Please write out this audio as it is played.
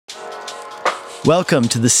Welcome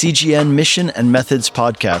to the CGN Mission and Methods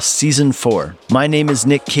Podcast, Season 4. My name is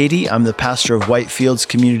Nick Cady. I'm the pastor of Whitefields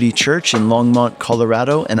Community Church in Longmont,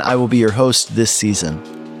 Colorado, and I will be your host this season.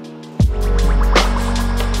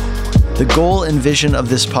 The goal and vision of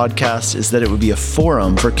this podcast is that it would be a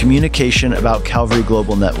forum for communication about Calvary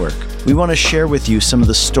Global Network. We want to share with you some of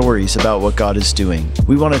the stories about what God is doing.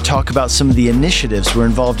 We want to talk about some of the initiatives we're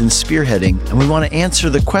involved in spearheading, and we want to answer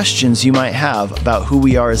the questions you might have about who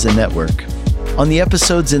we are as a network. On the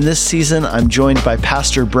episodes in this season, I'm joined by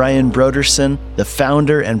Pastor Brian Broderson, the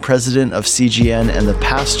founder and president of CGN and the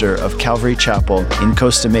pastor of Calvary Chapel in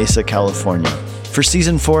Costa Mesa, California. For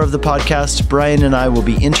Season 4 of the podcast, Brian and I will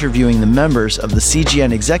be interviewing the members of the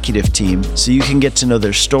CGN executive team so you can get to know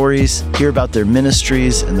their stories, hear about their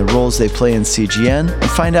ministries and the roles they play in CGN, and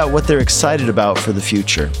find out what they're excited about for the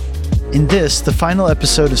future. In this, the final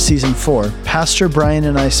episode of Season 4, Pastor Brian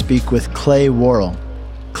and I speak with Clay Worrell.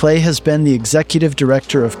 Clay has been the executive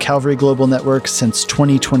director of Calvary Global Network since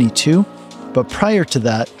 2022, but prior to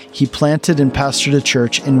that, he planted and pastored a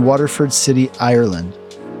church in Waterford City, Ireland.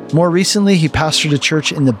 More recently, he pastored a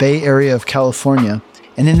church in the Bay Area of California,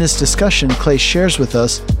 and in this discussion, Clay shares with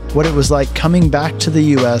us what it was like coming back to the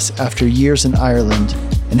U.S. after years in Ireland,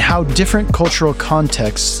 and how different cultural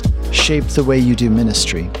contexts shape the way you do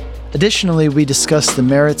ministry. Additionally, we discuss the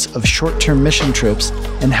merits of short-term mission trips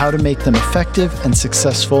and how to make them effective and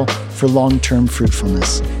successful for long-term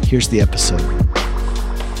fruitfulness. Here's the episode.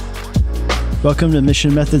 Welcome to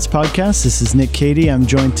Mission Methods Podcast. This is Nick Cady. I'm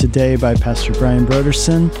joined today by Pastor Brian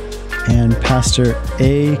Broderson and Pastor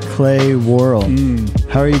A. Clay Worrell.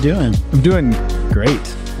 How are you doing? I'm doing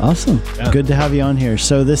great. Awesome. Yeah. Good to have you on here.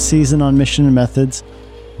 So this season on Mission and Methods,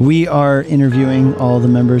 we are interviewing all the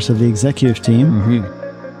members of the executive team. Mm-hmm.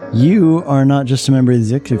 You are not just a member of the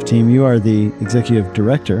executive team, you are the executive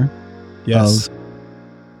director of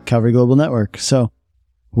Calvary Global Network. So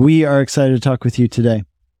we are excited to talk with you today.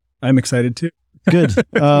 I'm excited too. Good.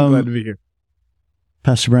 I'm glad to be here.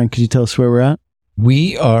 Pastor Brian, could you tell us where we're at?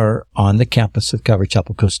 We are on the campus of Calvary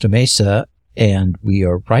Chapel, Costa Mesa, and we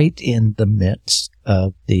are right in the midst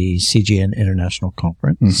of the CGN International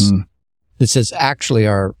Conference. Mm-hmm. This is actually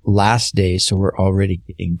our last day, so we're already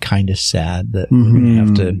getting kind of sad that we're going to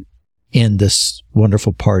have to end this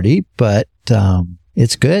wonderful party, but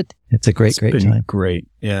it's good. It's a great time. Great.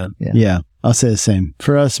 Yeah. I'll say the same.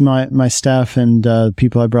 For us, my staff and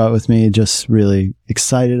people I brought with me, just really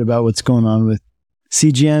excited about what's going on with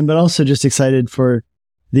CGN, but also just excited for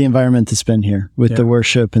the environment that's been here with the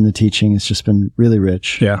worship and the teaching. It's just been really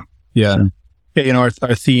rich. Yeah. So, you know,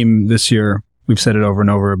 our theme this year, we've said it over and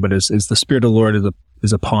over, but is the Spirit of the Lord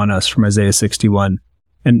is upon us from Isaiah 61.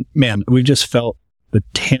 And man, we've just felt the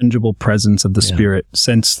tangible presence of the Spirit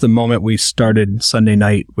since the moment we started Sunday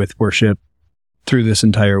night with worship through this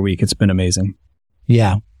entire week. It's been amazing.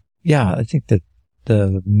 Yeah. I think that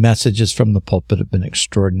the messages from the pulpit have been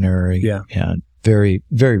extraordinary and very,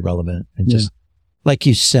 very relevant. And just like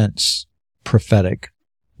you sense prophetic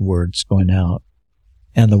words going out.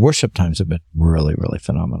 And the worship times have been really, really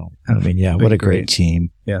phenomenal. I mean, what a great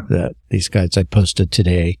team that these guys I posted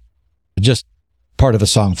today. Just part of a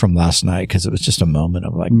song from last night because it was just a moment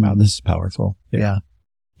of like, wow, this is powerful.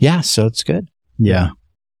 Yeah, so it's good. Yeah.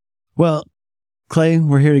 Well, Clay,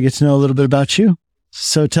 we're here to get to know a little bit about you.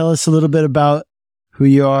 So tell us a little bit about who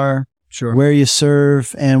you are, where you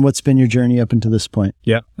serve, and what's been your journey up until this point.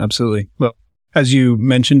 Yeah, absolutely. Well, as you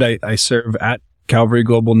mentioned, I serve at Calvary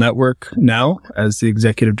Global Network now as the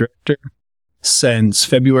executive director since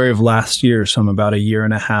February of last year. So I'm about a year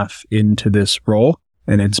and a half into this role,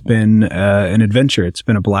 and it's been an adventure. It's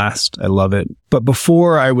been a blast. I love it. But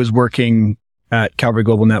before I was working at Calvary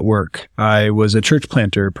Global Network, I was a church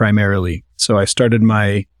planter primarily. So I started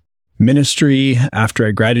my ministry after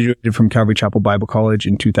I graduated from Calvary Chapel Bible College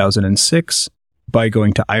in 2006 by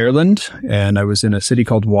going to Ireland. And I was in a city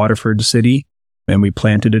called Waterford City. And we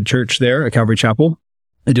planted a church there, a Calvary Chapel.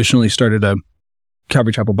 Additionally, started a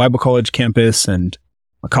Calvary Chapel Bible College campus and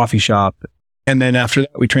a coffee shop. And then after that,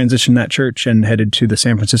 we transitioned that church and headed to the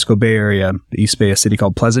San Francisco Bay Area, the East Bay, a city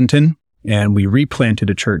called Pleasanton. And we replanted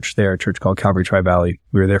a church there, a church called Calvary Tri-Valley.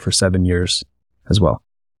 We were there for 7 years as well.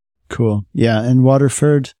 Cool. Yeah. And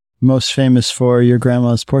Waterford, most famous for your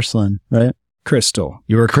grandma's porcelain, right? Crystal.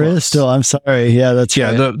 You were Crystal. Close. I'm sorry. Yeah, that's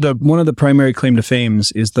right. The one of the primary claim to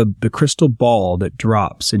fames is the crystal ball that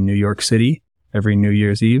drops in New York City every New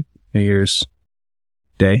Year's Eve, New Year's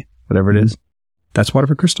Day, whatever it is. That's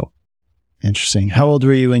Waterford Crystal. Interesting. How old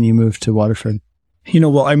were you when you moved to Waterford?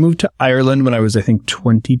 Well, I moved to Ireland when I was, I think,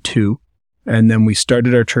 22. And then we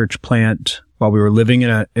started our church plant while we were living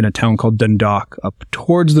in a town called Dundalk up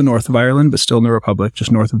towards the north of Ireland, but still in the Republic,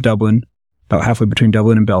 just north of Dublin. about halfway between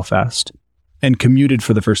Dublin and Belfast, and commuted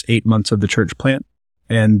for the first 8 months of the church plant.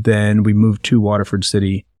 And then we moved to Waterford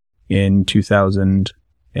City in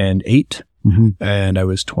 2008, and I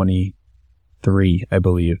was 23, I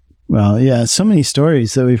believe. Well, yeah, so many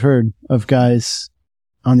stories that we've heard of guys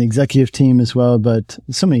on the executive team as well, but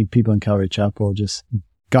so many people in Calvary Chapel, just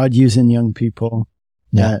God using young people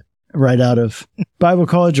right out of Bible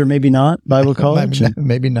college, or maybe not Bible college.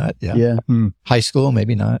 maybe not. Yeah. High school,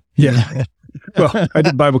 maybe not. Yeah. Well, I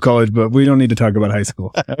did Bible college, but we don't need to talk about high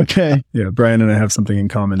school. Okay. Yeah. Brian and I have something in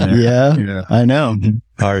common there. Yeah. I know.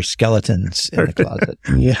 Our skeletons in the closet.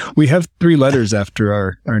 Yeah. We have 3 letters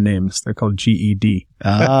after our names. They're called GED.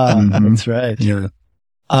 That's right. Yeah.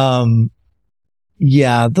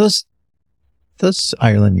 Yeah, those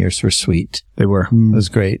Ireland years were sweet. They were. It was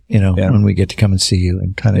great, when we get to come and see you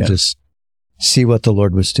and kind of just see what the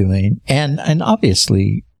Lord was doing. And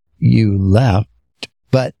obviously you left,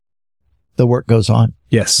 but the work goes on.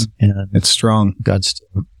 Yes. And it's strong. God's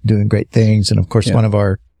doing great things. And of course, one of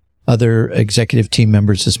our other executive team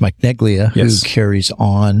members is Mike Neglia, who carries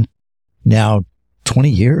on now 20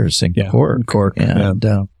 years in Cork. And,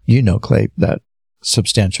 Clay, that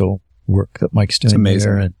substantial work that Mike's doing. It's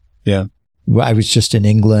amazing. There. And I was just in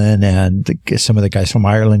England, and some of the guys from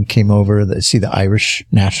Ireland came over to see the Irish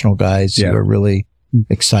national guys who are really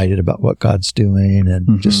excited about what God's doing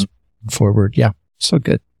and just forward. Yeah. So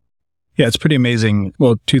good. Yeah, it's pretty amazing.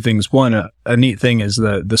 Well, 2 things. One, a neat thing is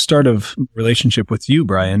the start of relationship with you,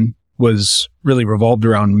 Brian, was really revolved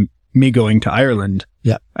around me going to Ireland.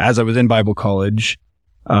 Yeah. As I was in Bible college,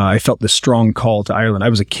 I felt this strong call to Ireland. I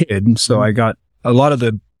was a kid, so I got a lot of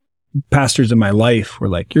the pastors in my life were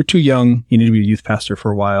like, you're too young. You need to be a youth pastor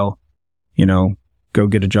for a while. Go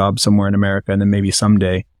get a job somewhere in America and then maybe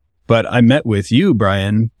someday. But I met with you,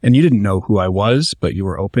 Brian, and you didn't know who I was, but you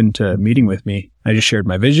were open to meeting with me. I just shared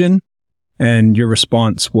my vision, and your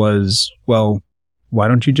response was, well, why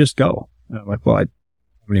don't you just go? And I'm like, well, I don't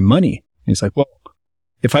have any money. And he's like, well,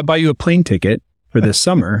 if I buy you a plane ticket for this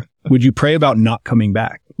summer, would you pray about not coming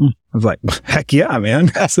back? I was like, heck yeah,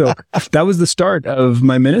 man. So that was the start of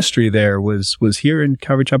my ministry there, was here in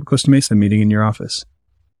Calvary Chapel, Costa Mesa, meeting in your office.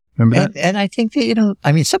 Remember that? And I think that,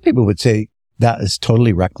 some people would say that is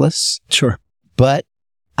totally reckless. Sure. But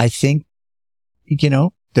I think,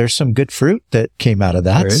 there's some good fruit that came out of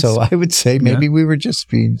that. So I would say maybe we were just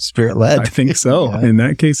being Spirit-led. I think so. In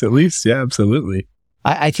that case, at least. Yeah, absolutely.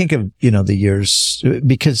 I think of, the years,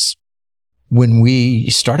 because when we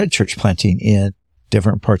started church planting in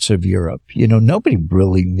different parts of Europe, nobody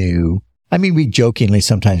really knew. I mean, we jokingly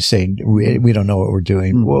sometimes say we don't know what we're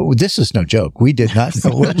doing. Well, this is no joke. We did not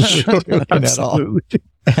know what we were doing at all.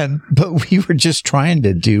 But we were just trying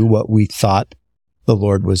to do what we thought the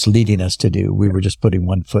Lord was leading us to do. We were just putting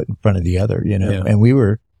one foot in front of the other, and we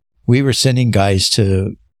were sending guys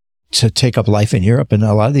to take up life in Europe. And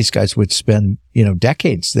a lot of these guys would spend,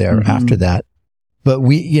 decades there after that. But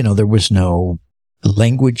there was no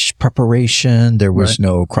language preparation. There was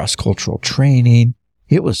no cross-cultural training.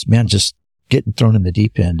 It was, just getting thrown in the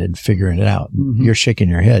deep end and figuring it out. You're shaking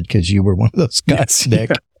your head because you were one of those guys,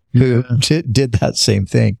 Nick, who did that same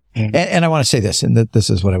thing. And I want to say this, and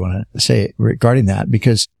this is what I want to say regarding that,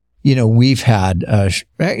 because, we've had,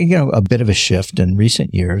 a bit of a shift in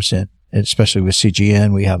recent years, and especially with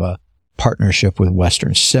CGN. We have a partnership with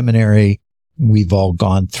Western Seminary. We've all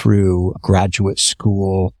gone through graduate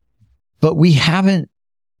school, but we haven't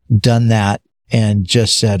done that and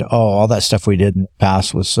just said, oh, all that stuff we did in the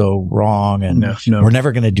past was so wrong, and we're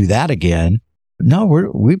never going to do that again. No,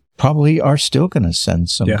 we probably are still going to send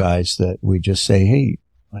some guys that we just say, hey,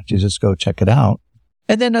 why don't you just go check it out?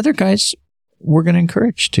 And then other guys we're going to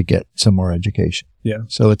encourage to get some more education. Yeah.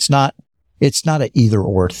 So it's not an either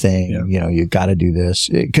or thing. Yeah. You got to do this,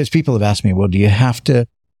 because people have asked me, well, do you have to?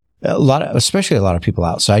 Especially a lot of people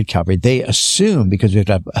outside Calvary, they assume, because we've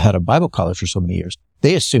had a Bible college for so many years,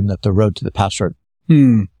 they assume that the road to the pastorate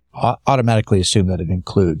automatically assume that it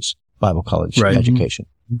includes Bible college education,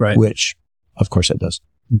 which of course it does.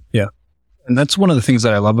 Yeah. And that's one of the things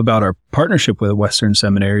that I love about our partnership with Western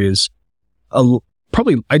Seminary is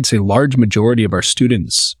probably, I'd say, large majority of our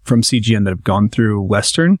students from CGN that have gone through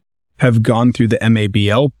Western have gone through the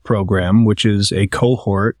MABL program, which is a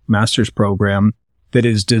cohort master's program that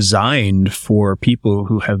is designed for people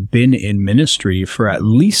who have been in ministry for at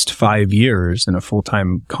least 5 years in a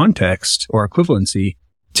full-time context or equivalency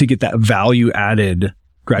to get that value-added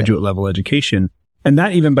graduate level education. And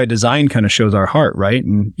that, even by design, kind of shows our heart, right?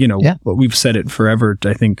 And, what we've said it forever,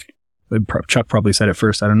 I think Chuck probably said it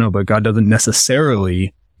first, I don't know, but God doesn't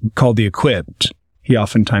necessarily call the equipped. He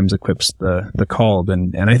oftentimes equips the called.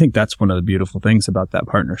 And I think that's one of the beautiful things about that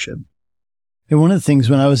partnership. And one of the things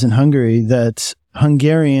when I was in Hungary that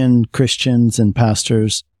Hungarian Christians and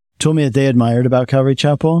pastors told me that they admired about Calvary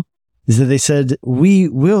Chapel is that they said, we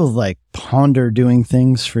will like ponder doing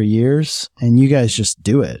things for years and you guys just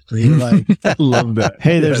do it. You're like, I love that.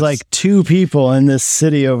 Hey, there's like 2 people in this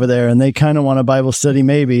city over there and they kind of want a Bible study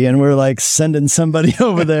maybe. And we're like sending somebody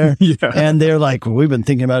over there. And they're like, well, we've been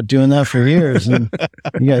thinking about doing that for years. And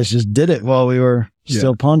you guys just did it while we were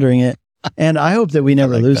still pondering it. And I hope that we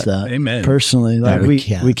never lose that. Amen. Personally, like we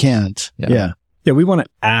can't. Yeah. We want to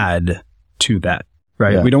add to that,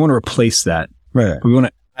 right? Yeah. We don't want to replace that. Right. We want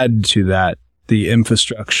to add to that the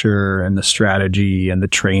infrastructure and the strategy and the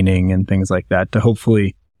training and things like that to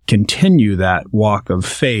hopefully continue that walk of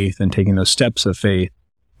faith and taking those steps of faith,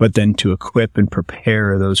 but then to equip and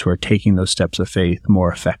prepare those who are taking those steps of faith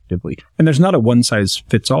more effectively. And there's not a one size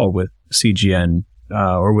fits all with CGN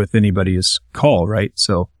or with anybody's call, right?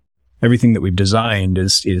 So everything that we've designed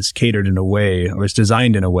is catered in a way, or is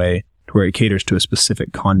designed in a way to where it caters to a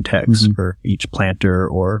specific context for each planter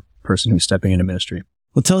or person who's stepping into ministry.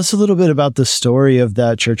 Well, tell us a little bit about the story of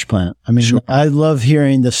that church plant. I mean, sure. I love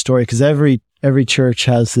hearing the story because every church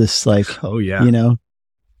has this like,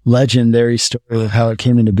 legendary story of how it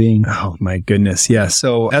came into being. Oh my goodness. Yeah.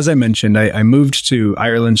 So as I mentioned, I moved to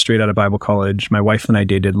Ireland straight out of Bible college. My wife and I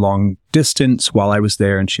dated long distance while I was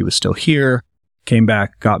there and she was still here, came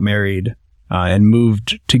back, got married, and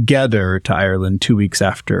moved together to Ireland 2 weeks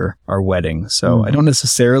after our wedding. So I don't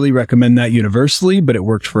necessarily recommend that universally, but it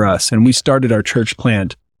worked for us. And we started our church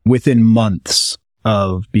plant within months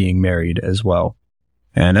of being married as well.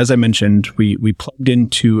 And as I mentioned, we plugged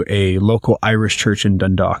into a local Irish church in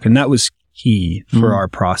Dundalk, and that was key for our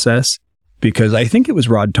process because I think it was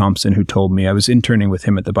Rod Thompson who told me. I was interning with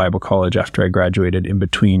him at the Bible college after I graduated in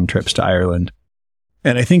between trips to Ireland.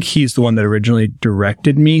 And I think he's the one that originally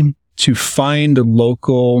directed me to find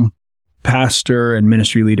local pastor and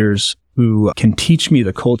ministry leaders who can teach me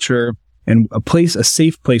the culture and a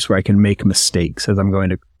safe place where I can make mistakes as I'm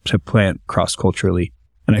going to plant cross-culturally.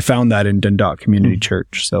 And I found that in Dundalk Community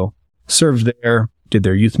Church. So served there, did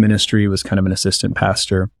their youth ministry, was kind of an assistant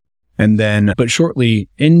pastor. And then, but shortly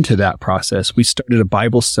into that process, we started a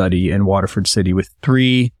Bible study in Waterford City with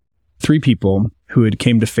three people who had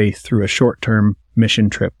came to faith through a short-term mission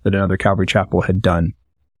trip that another Calvary Chapel had done.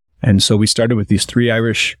 And so we started with these 3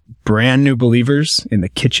 Irish brand new believers in the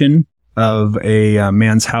kitchen of a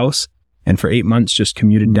man's house. And for 8 months, just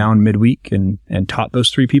commuted down midweek and taught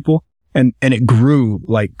those 3 people. And it grew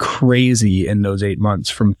like crazy in those 8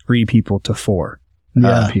 months from 3 people to 4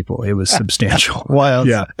 people. It was substantial. Wild.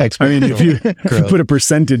 Yeah. I mean, if you put a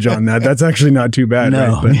percentage on that, that's actually not too bad.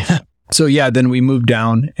 No. Right? But, so then we moved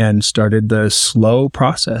down and started the slow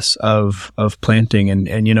process of planting.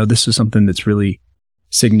 And this is something that's really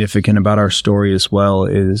significant about our story as well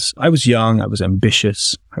is I was young, I was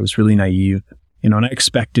ambitious, I was really naive, and I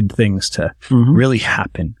expected things to really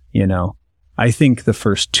happen, I think the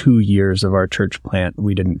first 2 years of our church plant,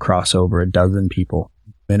 we didn't cross over a dozen people.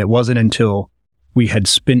 And it wasn't until we had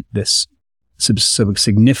spent this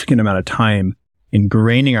significant amount of time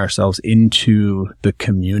ingraining ourselves into the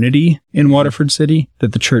community in Waterford City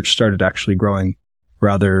that the church started actually growing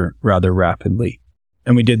rather rapidly.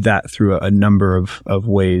 And we did that through a number of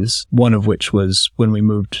ways, one of which was when we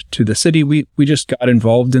moved to the city, we just got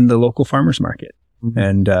involved in the local farmers market.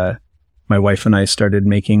 And my wife and I started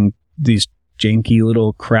making these janky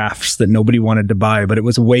little crafts that nobody wanted to buy, but it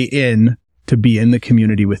was a way in to be in the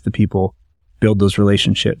community with the people, build those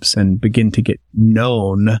relationships, and begin to get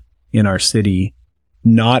known in our city,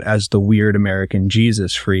 not as the weird American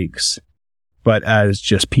Jesus freaks, but as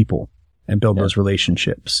just people, and build those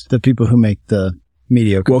relationships. The people who make the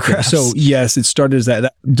mediocre crafts. So yes, it started as that.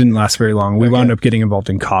 That didn't last very long. We wound up getting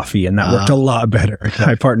involved in coffee, and that worked a lot better.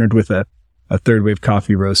 I partnered with a third wave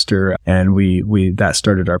coffee roaster, and we that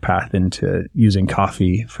started our path into using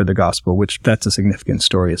coffee for the gospel, which that's a significant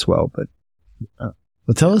story as well. But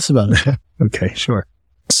well, tell us about it. Okay, sure.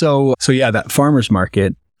 So that farmers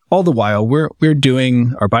market. All the while we're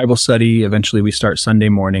doing our Bible study. Eventually, we start Sunday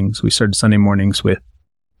mornings. We started Sunday mornings with,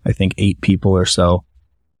 I think, 8 people or so.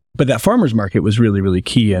 But that farmers market was really, really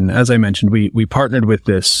key. And as I mentioned, we partnered with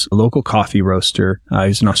this local coffee roaster.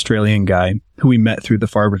 He's an Australian guy who we met through the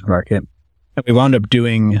farmers market. And we wound up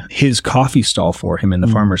doing his coffee stall for him in the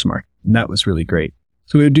farmers market. And that was really great.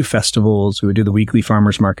 So we would do festivals. We would do the weekly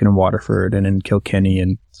farmers market in Waterford and in Kilkenny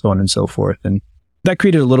and so on and so forth. And that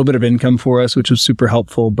created a little bit of income for us, which was super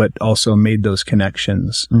helpful, but also made those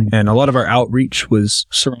connections. And a lot of our outreach was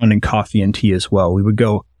surrounding coffee and tea as well. We would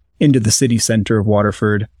go into the city center of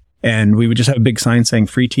Waterford, and we would just have a big sign saying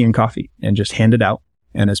free tea and coffee and just hand it out.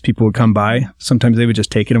 And as people would come by, sometimes they would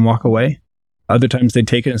just take it and walk away. Other times they'd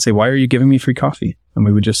take it and say, why are you giving me free coffee? And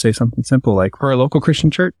we would just say something simple like, we're a local Christian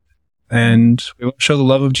church and we want to show the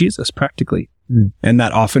love of Jesus practically. Mm. And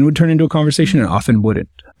that often would turn into a conversation and often wouldn't.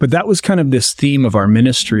 But that was kind of this theme of our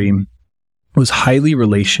ministry, was highly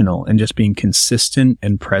relational and just being consistent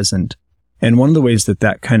and present. And one of the ways that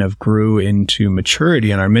that kind of grew into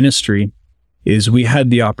maturity in our ministry is we had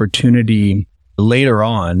the opportunity later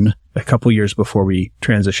on, a couple years before we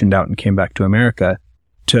transitioned out and came back to America,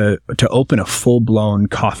 to open a full-blown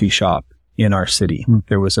coffee shop in our city. Mm.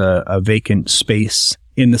 There was a vacant space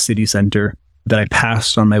in the city center that I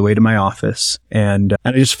passed on my way to my office. And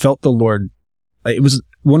I just felt the Lord. It was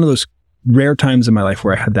one of those rare times in my life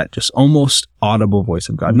where I had that just almost audible voice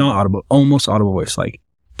of God. Not audible, almost audible voice, like,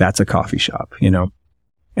 that's a coffee shop, you know?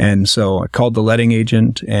 And so I called the letting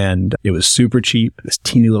agent, and it was super cheap, this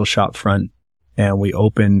teeny little shop front. And we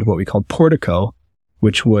opened what we called Portico,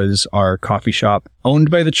 which was our coffee shop owned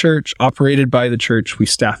by the church, operated by the church. We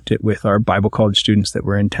staffed it with our Bible college students that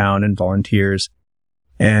were in town and volunteers.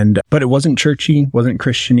 But it wasn't churchy, wasn't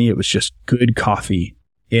Christian-y. It was just good coffee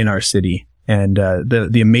in our city. And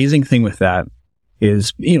the amazing thing with that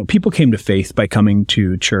is, you know, people came to faith by coming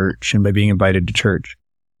to church and by being invited to church.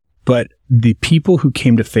 But the people who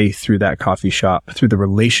came to faith through that coffee shop, through the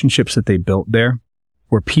relationships that they built there,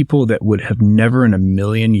 were people that would have never in a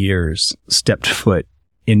million years stepped foot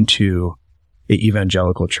into an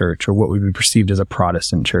evangelical church or what would be perceived as a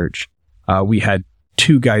Protestant church. We had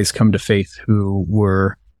 2 guys come to faith who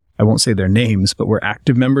were, I won't say their names, but were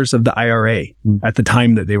active members of the IRA at the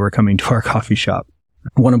time that they were coming to our coffee shop.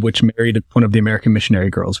 One of which married one of the American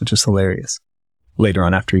missionary girls, which is hilarious. Later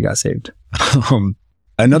on, after he got saved.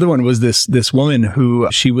 Another one was this woman who,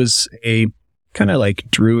 she was a kind of like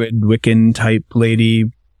Druid Wiccan type lady,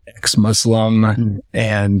 ex-Muslim,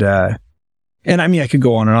 and I mean, I could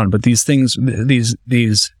go on, but these things,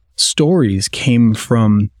 these stories came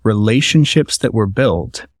from relationships that were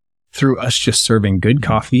built through us just serving good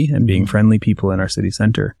coffee and being friendly people in our city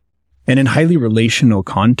center. And in highly relational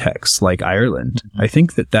contexts like Ireland, I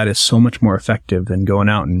think that is so much more effective than going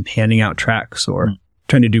out and handing out tracts or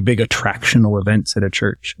trying to do big attractional events at a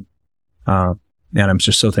church. And I'm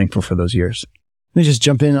just so thankful for those years. Let me just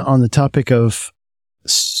jump in on the topic of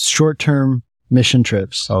short-term mission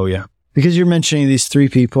trips. Oh, yeah. Because you're mentioning these 3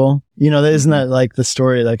 people, you know, isn't that like the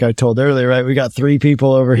story like I told earlier, right? We got 3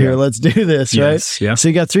 people over here. Let's do this, right? Yeah. So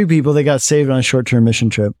you got 3 people that got saved on a short-term mission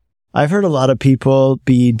trip. I've heard a lot of people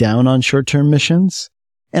be down on short-term missions.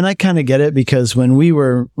 And I kind of get it, because when we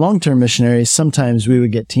were long-term missionaries, sometimes we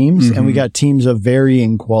would get teams and we got teams of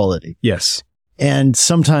varying quality. Yes. And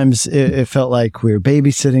sometimes it felt like we were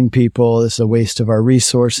babysitting people. This is a waste of our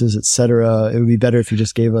resources, et cetera. It would be better if you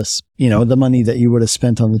just gave us, you know, the money that you would have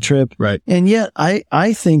spent on the trip. Right. And yet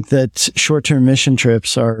I think that short-term mission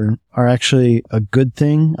trips are actually a good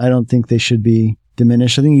thing. I don't think they should be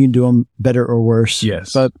diminished. I think you can do them better or worse.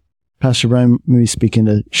 Yes. But Pastor Brian, maybe speaking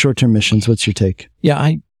to short-term missions, what's your take?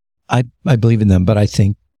 Yeah, I believe in them, but I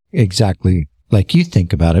think exactly like you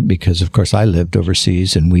think about it, because of course I lived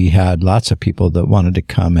overseas and we had lots of people that wanted to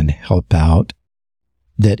come and help out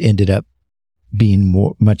that ended up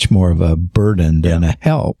being much more of a burden than a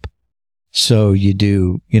help. So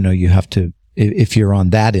you have to, if you're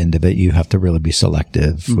on that end of it, you have to really be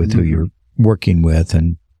selective with who you're working with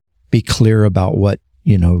and be clear about what,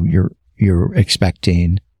 you know, you're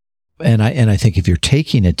expecting. And I think if you're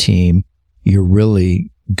taking a team, you're really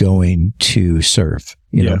going to serve.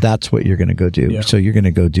 You know, that's what you're going to go do. Yeah. So you're going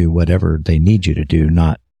to go do whatever they need you to do,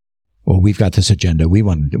 not, well, we've got this agenda. We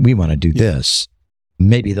want to do this.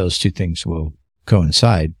 Maybe those 2 things will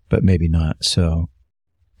coincide, but maybe not. So,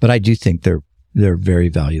 but I do think they're very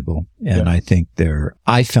valuable. And I think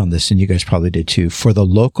I found this, and you guys probably did too, for the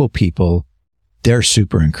local people, they're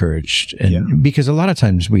super encouraged. And because a lot of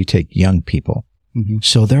times we take young people.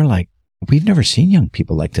 So they're like, we've never seen young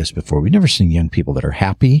people like this before. We've never seen young people that are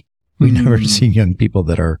happy. We've never seen young people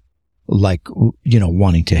that are like, you know,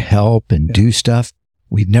 wanting to help and do stuff.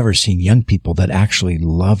 We've never seen young people that actually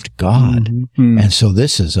loved God. And so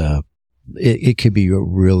this is it could be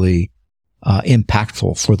really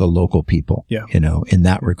impactful for the local people, you know, in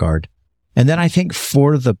that regard. And then I think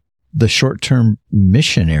for the short-term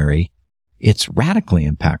missionary, it's radically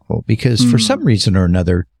impactful because for some reason or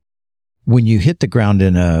another, when you hit the ground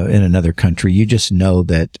in another country, you just know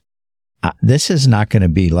that this is not going to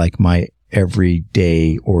be like my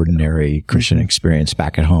everyday, ordinary Christian experience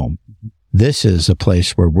back at home. This is a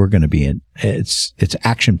place where we're going to be in. It's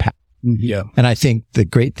action-packed. Yeah. And I think the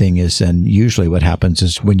great thing is, and usually what happens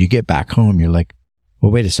is when you get back home, you're like,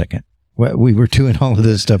 well, wait a second. well, we were doing all of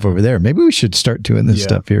this stuff over there. Maybe we should start doing this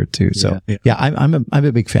stuff here too. So I'm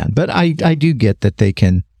a big fan, but I do get that they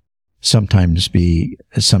can sometimes be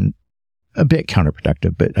a bit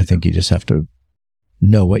counterproductive, but I think you just have to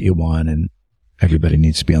know what you want, and everybody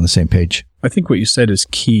needs to be on the same page. I think what you said is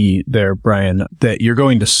key there, Brian, that you're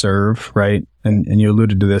going to serve, right? And you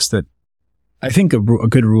alluded to this, that I think a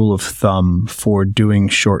good rule of thumb for doing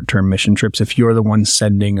short-term mission trips, if you're the one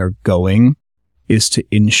sending or going, is to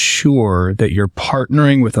ensure that you're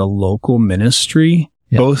partnering with a local ministry,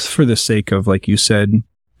 both for the sake of, like you said,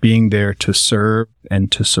 being there to serve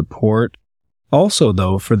and to support. Also,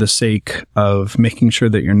 though, for the sake of making sure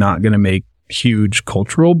that you're not going to make huge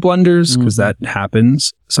cultural blunders, because that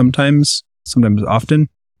happens sometimes often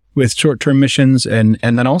with short-term missions, and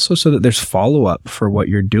then also so that there's follow-up for what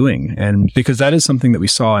you're doing. And because that is something that we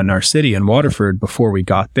saw in our city in Waterford before we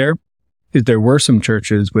got there, is there were some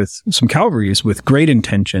churches with some Calvaries with great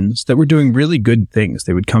intentions that were doing really good things.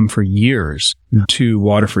 They would come for years to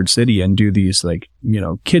Waterford City and do these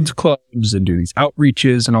kids clubs and do these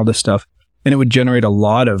outreaches and all this stuff. And it would generate a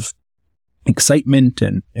lot of excitement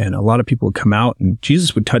and a lot of people would come out and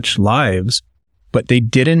Jesus would touch lives, but they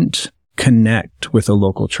didn't connect with a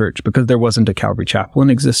local church because there wasn't a Calvary Chapel in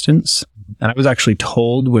existence. And I was actually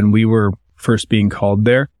told when we were first being called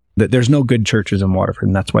there that there's no good churches in Waterford,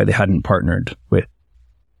 and that's why they hadn't partnered with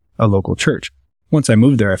a local church. Once I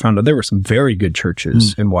moved there, I found out there were some very good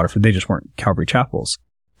churches in Waterford. They just weren't Calvary Chapels.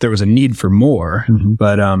 There was a need for more,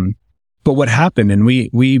 but what happened, and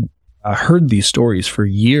we heard these stories for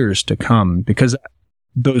years to come because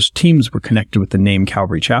those teams were connected with the name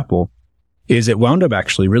Calvary Chapel, is it wound up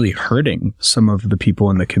actually really hurting some of the people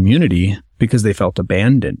in the community because they felt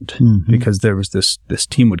abandoned, because there was this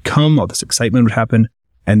team would come, all this excitement would happen,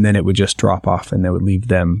 and then it would just drop off and they would leave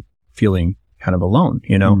them feeling kind of alone,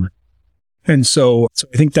 And so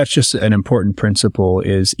I think that's just an important principle,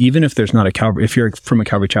 is even if there's not a Calvary, if you're from a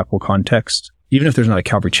Calvary Chapel context, even if there's not a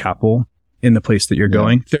Calvary Chapel in the place that you're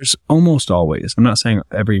going, there's almost always, I'm not saying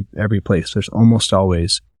every place, there's almost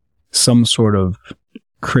always some sort of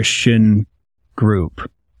Christian group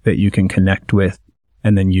that you can connect with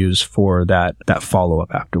and then use for that follow-up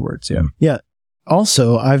afterwards. Yeah.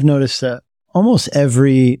 Also, I've noticed that almost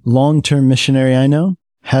every long-term missionary I know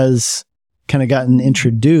has kind of gotten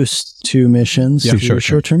introduced to missions through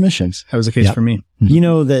short-term missions. That was the case for me. You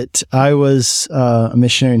know that I was a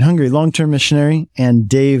missionary in Hungary, long-term missionary, and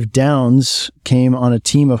Dave Downs came on a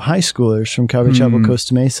team of high schoolers from Calvary Chapel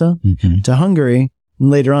Costa Mesa to Hungary. And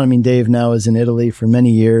later on, Dave now is in Italy for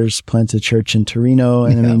many years, plants a church in Torino.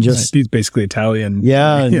 And he's basically Italian.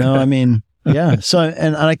 So,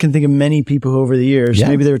 and I can think of many people who over the years,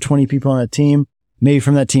 maybe there were 20 people on that team, maybe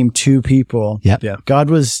from that team, 2 people. God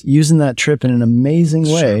was using that trip in an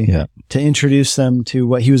amazing way to introduce them to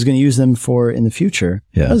what he was going to use them for in the future.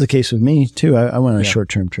 That was the case with me too. I went on a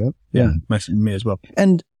short-term trip. Me as well.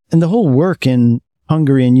 And the whole work in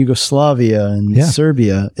Hungary and Yugoslavia and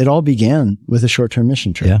Serbia, it all began with a short-term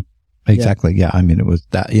mission trip. Exactly. Yeah. I mean, it was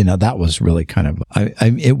that, that was really kind of,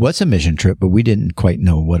 it was a mission trip, but we didn't quite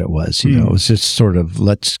know what it was. It was just sort of,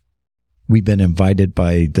 we've been invited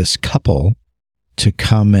by this couple to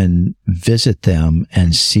come and visit them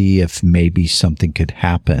and see if maybe something could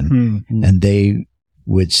happen. And they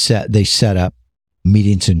set up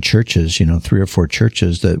meetings in churches, 3 or 4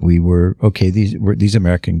 churches that we were, okay, these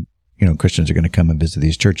American, Christians are going to come and visit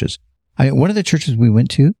these churches. One of the churches we went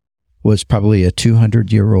to was probably a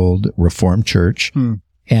 200-year-old Reformed church,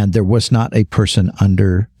 and there was not a person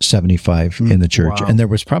under 75 in the church, and there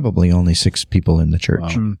was probably only 6 people in the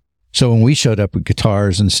church. So when we showed up with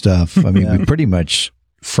guitars and stuff, we pretty much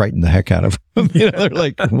frightened the heck out of them. They're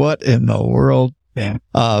like, "What in the world?" And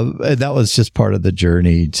that was just part of the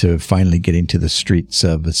journey to finally getting to the streets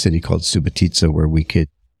of a city called Subotica, where we could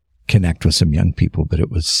connect with some young people. But it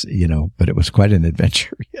was, quite an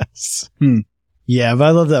adventure. Yes. Yeah, but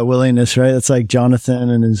I love that willingness, right? It's like Jonathan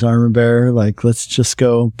and his armor bearer. Like, let's just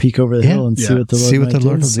go peek over the hill and see what the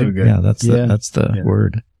Lord might do. Yeah, that's the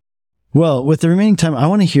word. Well, with the remaining time, I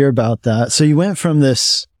want to hear about that. So you went from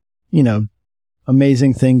this,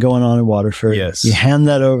 amazing thing going on in Waterford. Yes. You hand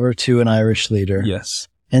that over to an Irish leader. Yes.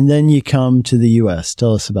 And then you come to the U.S.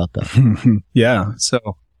 Tell us about that. Yeah.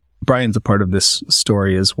 So Brian's a part of this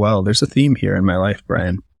story as well. There's a theme here in my life,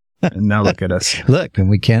 Brian. And now look at us. Look, and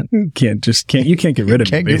we can't you can't get rid of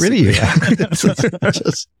me. Can't get rid of you.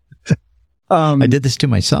 I did this to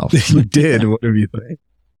myself. You did. What have you think?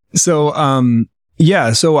 So,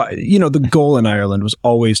 the goal in Ireland was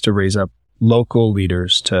always to raise up local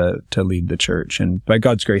leaders to lead the church. And by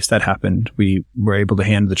God's grace, that happened. We were able to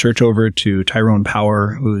hand the church over to Tyrone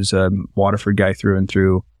Power, who's a Waterford guy through and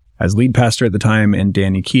through. as lead pastor at the time, and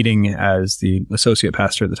Danny Keating as the associate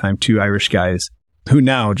pastor at the time, 2 Irish guys who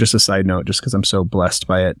now, just a side note, just because I'm so blessed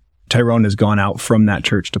by it, Tyrone has gone out from that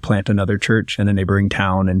church to plant another church in a neighboring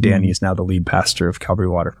town, and Danny is now the lead pastor of Calvary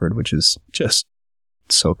Waterford, which is just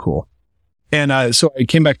so cool. And so I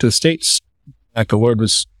came back to the States. The Lord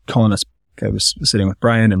was calling us. I was sitting with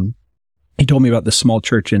Brian, and he told me about this small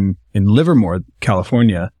church in Livermore,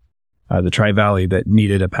 California, the Tri-Valley, that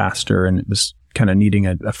needed a pastor, and it was kind of needing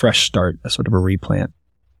a fresh start, a sort of a replant.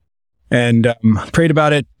 And prayed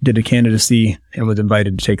about it, did a candidacy, and was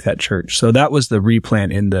invited to take that church. So that was the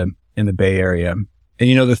replant in the Bay Area.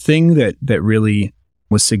 And the thing that really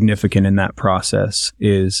was significant in that process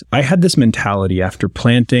is I had this mentality after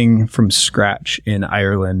planting from scratch in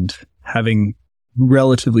Ireland, having,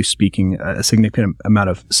 relatively speaking, a significant amount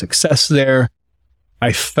of success there.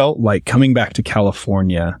 I felt like coming back to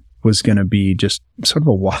California was going to be just sort of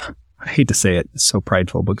a walk. I hate to say it, it's so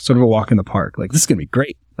prideful, but sort of a walk in the park. Like, this is going to be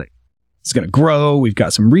great. Like, it's going to grow. We've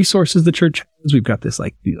got some resources the church has. We've got this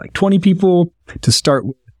like 20 people to start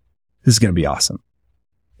with. This is going to be awesome.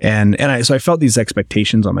 So I felt these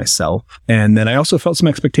expectations on myself. And then I also felt some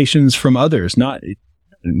expectations from others, not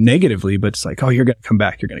negatively, but it's like, oh, you're going to come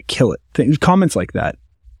back. You're going to kill it. Comments like that.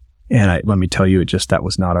 And let me tell you, that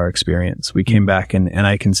was not our experience. We came back and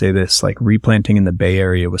I can say this, like, replanting in the Bay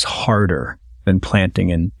Area was harder than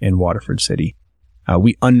planting in Waterford City.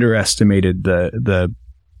 We underestimated the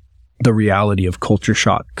reality of culture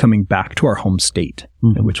shock coming back to our home state,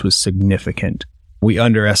 which was significant. We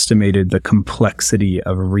underestimated the complexity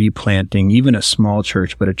of replanting even a small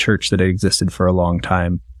church, but a church that had existed for a long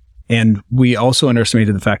time. And we also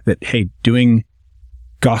underestimated the fact that, hey, doing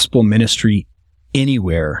gospel ministry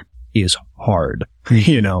anywhere is hard,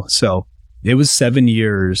 So it was 7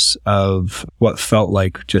 years of what felt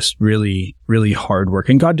like just really, really hard work.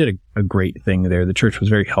 And God did a great thing there. The church was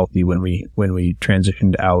very healthy when we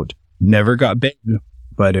transitioned out. Never got big,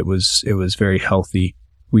 but it was very healthy.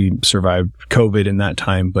 We survived COVID in that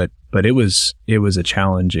time, but it was a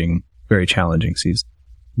challenging, very challenging season.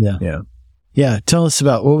 Yeah. Tell us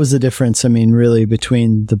about what was the difference, really,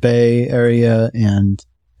 between the Bay Area and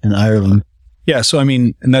Ireland. Yeah. So,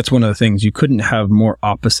 and that's one of the things. You couldn't have more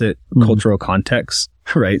opposite cultural contexts,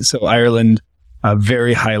 right? So Ireland, a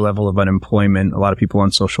very high level of unemployment, a lot of people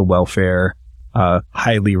on social welfare,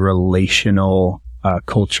 highly relational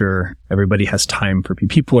culture. Everybody has time for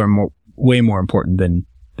people. People are way more important than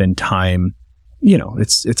time.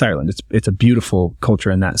 It's Ireland. It's a beautiful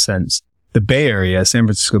culture in that sense. The Bay Area, San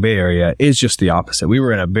Francisco Bay Area, is just the opposite. We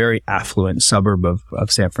were in a very affluent suburb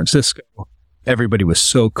of San Francisco. Everybody was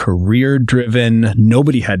so career driven.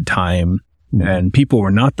 Nobody had time, and people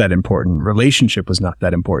were not that important. Relationship was not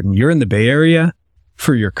that important. You're in the Bay Area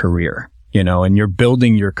for your career, and you're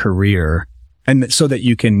building your career, and so that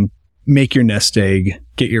you can make your nest egg,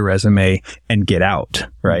 get your resume, and get out,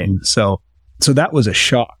 right? So that was a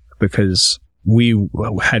shock because we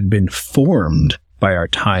had been formed by our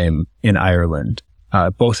time in Ireland,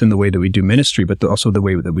 both in the way that we do ministry, but also the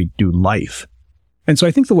way that we do life. And so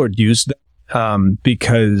I think the Lord used that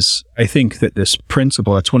because I think that this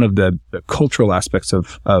principle, that's one of the cultural aspects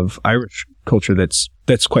of Irish culture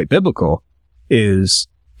that's quite biblical, is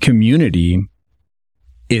community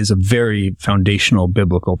is a very foundational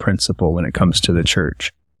biblical principle when it comes to the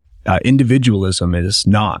church. Individualism is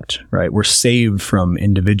not, right? We're saved from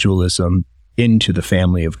individualism into the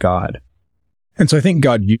family of God. And so I think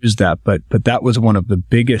God used that, but that was one of the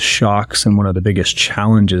biggest shocks and one of the biggest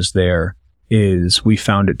challenges there is we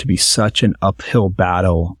found it to be such an uphill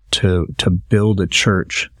battle to build a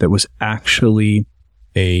church that was actually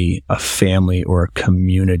a family or a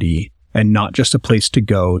community and not just a place to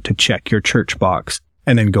go to check your church box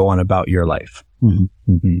and then go on about your life.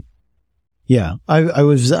 Yeah. I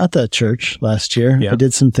was at that church last year. Yeah. I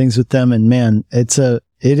did some things with them, and man, it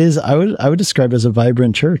is, I would describe it as a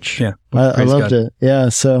vibrant church. Yeah. I loved it. Yeah.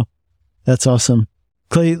 So that's awesome.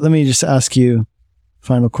 Clay, let me just ask you,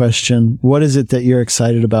 final question. What is it that you're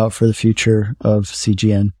excited about for the future of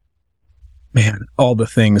CGN? Man, all the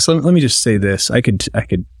things. Let me just say this. I could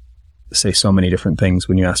say so many different things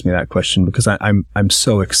when you ask me that question because I'm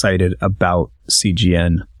so excited about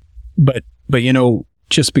CGN. But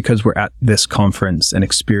just because we're at this conference and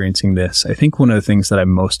experiencing this, I think one of the things that I'm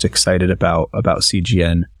most excited about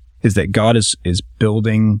CGN is that God is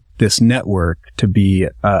building this network to be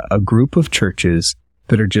a group of churches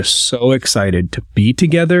that are just so excited to be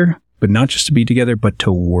together, but not just to be together, but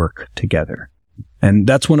to work together. And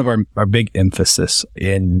that's one of our big emphasis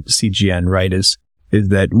in CGN, right? Is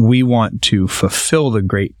that we want to fulfill the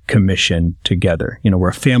Great Commission together. We're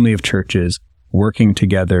a family of churches working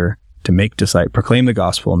together to to proclaim the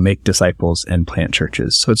gospel, make disciples, and plant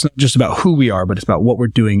churches. So it's not just about who we are, but it's about what we're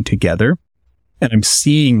doing together. And I'm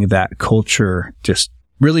seeing that culture just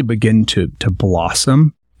really begin to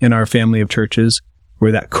blossom in our family of churches,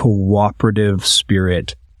 where that cooperative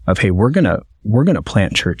spirit of, hey, we're gonna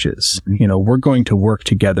plant churches. We're going to work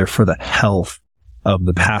together for the health of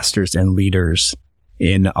the pastors and leaders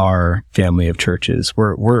in our family of churches.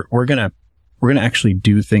 We're gonna actually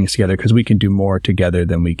do things together because we can do more together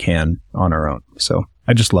than we can on our own. So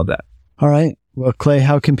I just love that. All right. Well, Clay,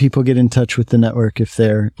 how can people get in touch with the network if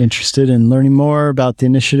they're interested in learning more about the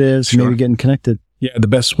initiatives, Sure. maybe getting connected? Yeah, the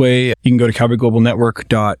best way, you can go to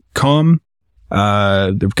calvaryglobalnetwork.com.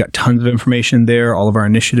 They've got tons of information there. All of our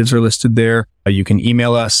initiatives are listed there. You can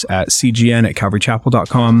email us at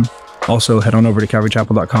cgn@calvarychapel.com. Also, head on over to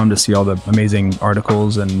calvarychapel.com to see all the amazing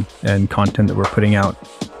articles and content that we're putting out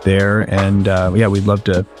there. And we'd love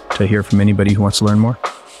to hear from anybody who wants to learn more.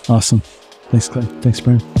 Awesome. Thanks, Clay. Thanks,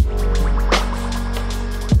 Brian.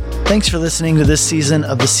 Thanks for listening to this season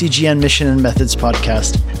of the CGN Mission and Methods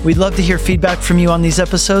podcast. We'd love to hear feedback from you on these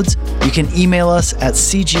episodes. You can email us at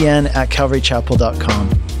cgn@calvarychapel.com.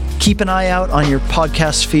 Keep an eye out on your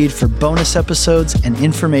podcast feed for bonus episodes and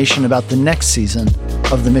information about the next season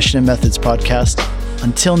of the Mission and Methods podcast.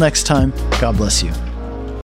 Until next time, God bless you.